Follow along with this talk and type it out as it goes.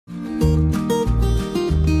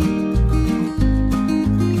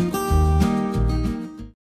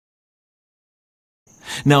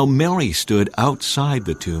Now Mary stood outside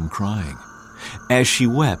the tomb crying. As she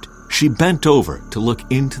wept, she bent over to look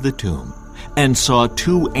into the tomb, and saw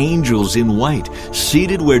two angels in white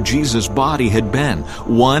seated where Jesus' body had been,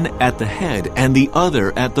 one at the head and the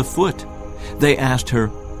other at the foot. They asked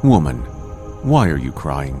her, "Woman, why are you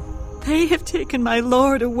crying?" "They have taken my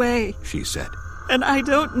Lord away," she said, "and I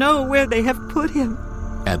don't know where they have put him."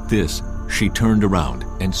 At this, she turned around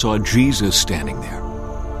and saw Jesus standing there,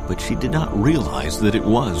 but she did not realize that it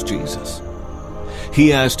was Jesus.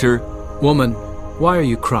 He asked her, "Woman, why are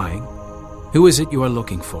you crying? Who is it you are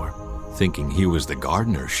looking for?" Thinking he was the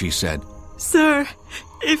gardener, she said, "Sir,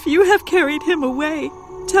 if you have carried him away,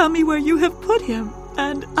 tell me where you have put him,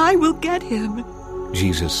 and I will get him."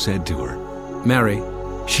 Jesus said to her, "Mary."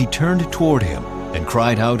 She turned toward him and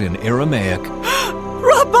cried out in Aramaic,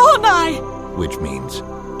 "Rabboni!" which means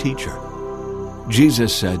teacher.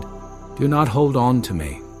 Jesus said, "Do not hold on to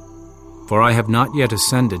me, for I have not yet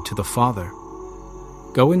ascended to the Father.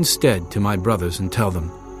 Go instead to my brothers and tell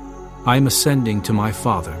them, I am ascending to my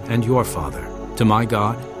Father and your Father, to my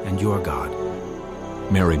God and your God."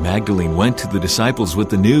 Mary Magdalene went to the disciples with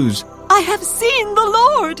the news, "I have seen the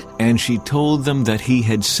Lord!" and she told them that he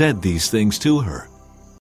had said these things to her.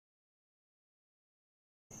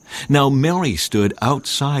 Now Mary stood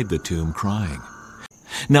outside the tomb crying.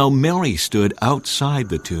 Now Mary stood outside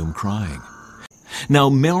the tomb crying. Now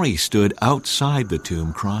Mary stood outside the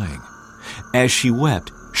tomb crying. As she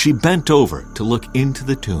wept, she bent over to look into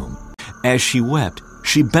the tomb. As she wept,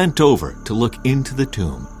 she bent over to look into the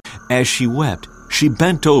tomb. As she wept, she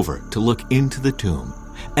bent over to look into the tomb,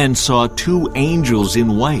 and saw two angels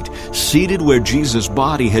in white seated where Jesus'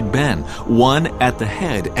 body had been, one at the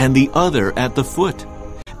head and the other at the foot.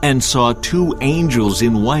 And saw two angels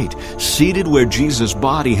in white seated where Jesus'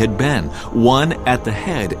 body had been, one at the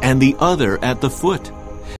head and the other at the foot.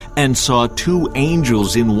 And saw two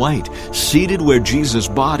angels in white seated where Jesus'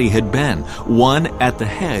 body had been, one at the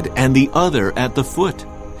head and the other at the foot.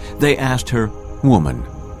 They asked her, "Woman,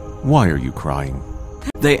 why are you crying?"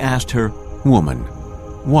 They asked her, "Woman,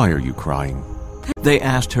 why are you crying?" They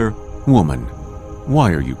asked her, "Woman,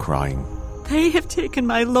 why are you crying?" "They have taken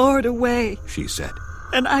my Lord away," she said,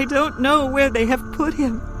 "and I don't know where they have put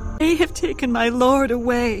him." "They have taken my Lord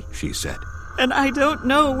away," she said, "and I don't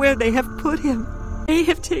know where they have put him." "They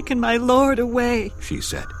have taken my Lord away," she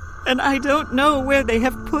said, "and I don't know where they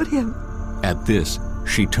have put him." At this,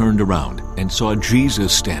 she turned around and saw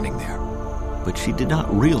Jesus standing there, but she did not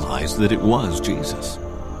realize that it was Jesus.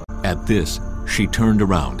 At this, she turned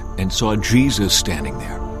around and saw Jesus standing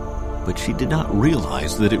there, but she did not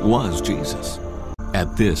realize that it was Jesus.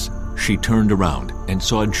 At this, she turned around and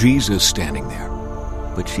saw Jesus standing there,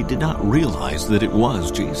 but she did not realize that it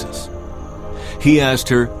was Jesus. He asked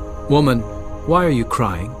her, "Woman, why are you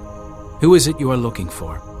crying? Who is it you are looking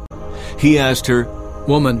for?" He asked her,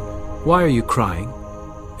 "Woman, why are you crying?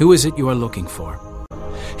 Who is it you are looking for?"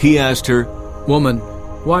 He asked her, "Woman,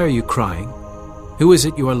 why are you crying? Who is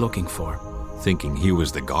it you are looking for?" Thinking he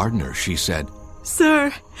was the gardener, she said,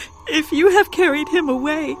 "Sir, if you have carried him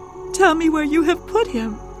away, tell me where you have put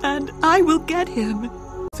him, and I will get him."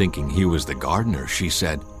 Thinking he was the gardener, she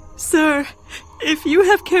said, "Sir, if you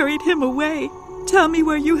have carried him away, tell me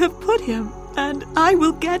where you have put him, and I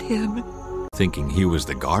will get him." Thinking he was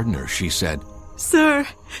the gardener, she said, "Sir,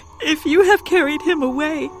 if you have carried him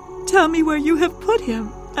away, tell me where you have put him,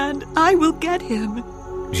 and I will get him."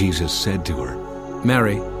 Jesus said to her,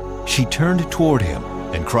 "Mary." She turned toward him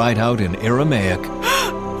and cried out in Aramaic,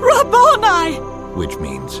 "Rabboni!" which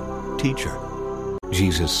means teacher.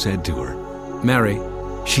 Jesus said to her, "Mary."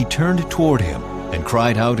 She turned toward him and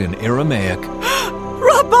cried out in Aramaic,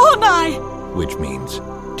 "Rabboni!" which means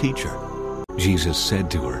teacher. Jesus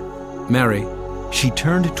said to her, "Mary." She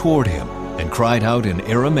turned toward him and cried out in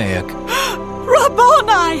Aramaic,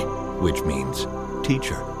 "Rabboni!" which means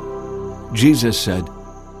teacher. Jesus said,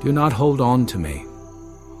 "Do not hold on to me,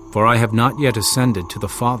 for I have not yet ascended to the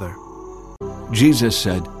Father." Jesus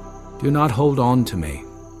said, "Do not hold on to me,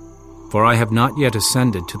 for I have not yet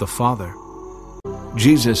ascended to the Father."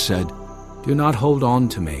 Jesus said, "Do not hold on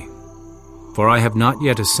to me, for I have not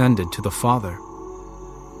yet ascended to the Father.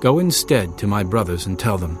 Go instead to my brothers and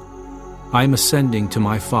tell them, I am ascending to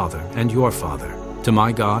my Father and your Father, to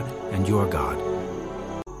my God and your God."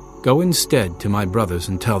 Go instead to my brothers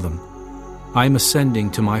and tell them, I am ascending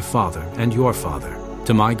to my Father and your Father,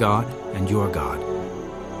 to my God and your God.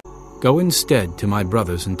 Go instead to my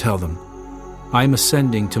brothers and tell them, I am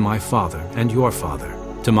ascending to my Father and your Father,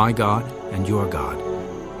 to my God and your God.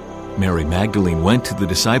 Mary Magdalene went to the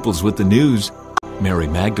disciples with the news. Mary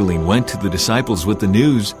Magdalene went to the disciples with the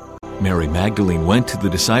news. Mary Magdalene went to the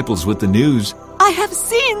disciples with the news, I have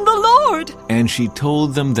seen the Lord! and she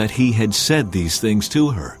told them that he had said these things to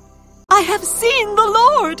her. I have seen the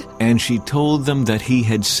Lord! And she told them that he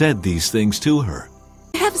had said these things to her.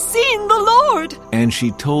 I have seen the Lord! And she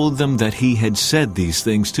told them that he had said these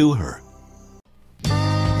things to her.